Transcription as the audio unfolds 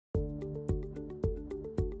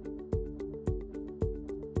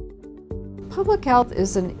Public health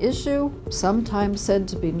is an issue, sometimes said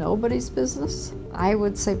to be nobody's business. I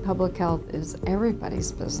would say public health is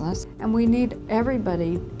everybody's business, and we need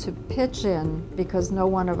everybody to pitch in because no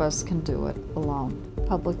one of us can do it alone.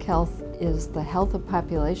 Public health is the health of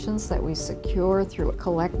populations that we secure through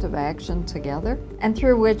collective action together and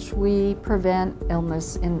through which we prevent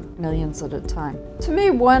illness in millions at a time. To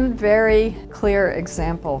me, one very clear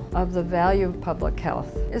example of the value of public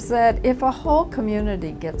health is that if a whole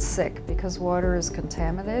community gets sick because water is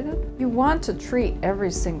contaminated, you want to treat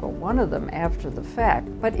every single one of them after the fact,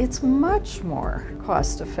 but it's much more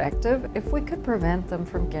cost effective if we could prevent them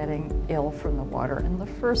from getting ill from the water in the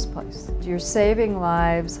first place. You're saving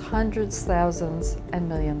lives, hundreds, thousands, and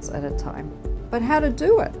millions at a time. But how to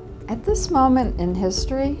do it? At this moment in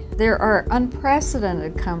history, there are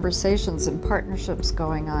unprecedented conversations and partnerships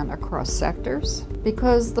going on across sectors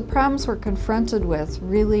because the problems we're confronted with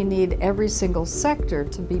really need every single sector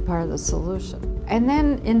to be part of the solution. And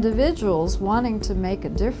then individuals wanting to make a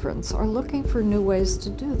difference are looking for new ways to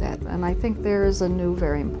do that. And I think there is a new,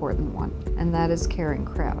 very important one, and that is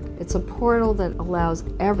CARINGCROWD. It's a portal that allows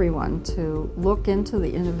everyone to look into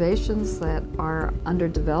the innovations that are under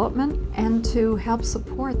development and to help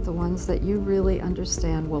support the ones that you really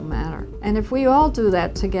understand will matter. And if we all do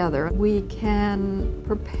that together, we can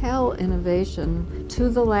propel innovation to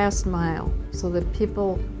the last mile so that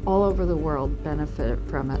people all over the world benefit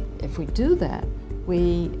from it. If we do that,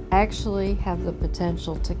 we actually have the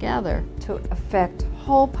potential together to affect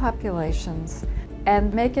whole populations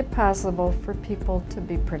and make it possible for people to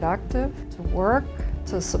be productive, to work,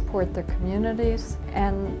 to support their communities,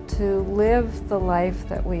 and to live the life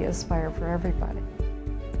that we aspire for everybody.